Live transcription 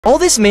All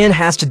this man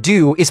has to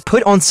do is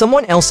put on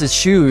someone else's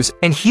shoes,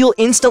 and he'll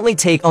instantly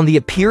take on the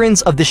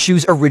appearance of the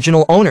shoe's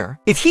original owner.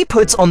 If he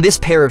puts on this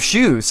pair of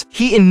shoes,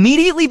 he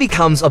immediately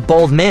becomes a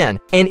bald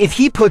man, and if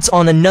he puts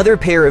on another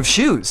pair of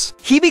shoes,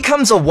 he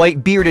becomes a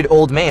white-bearded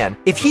old man.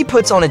 If he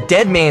puts on a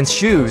dead man's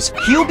shoes,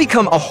 he'll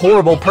become a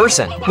horrible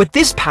person. With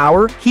this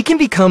power, he can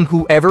become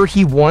whoever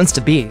he wants to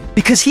be,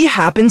 because he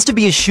happens to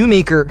be a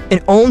shoemaker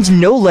and owns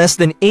no less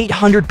than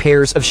 800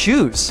 pairs of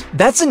shoes.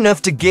 That's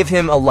enough to give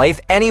him a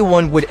life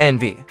anyone would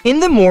envy.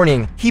 In the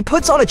morning, he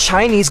puts on a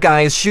Chinese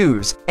guy's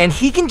shoes, and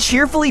he can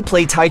cheerfully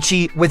play Tai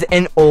Chi with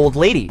an old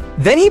lady.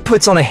 Then he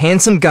puts on a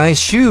handsome guy's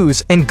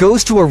shoes and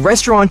goes to a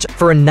restaurant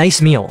for a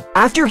nice meal.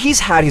 After he's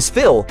had his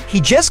fill,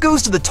 he just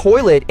goes to the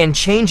toilet and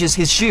changes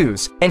his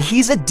shoes, and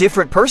he's a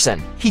different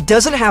person. He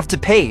doesn't have to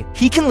pay.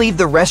 He can leave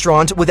the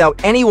restaurant without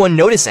anyone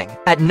noticing.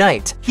 At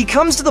night, he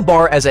comes to the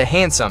bar as a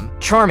handsome,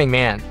 charming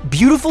man.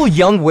 Beautiful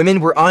young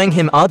women were eyeing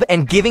him up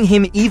and giving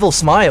him evil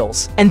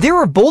smiles, and there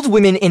were bold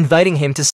women inviting him to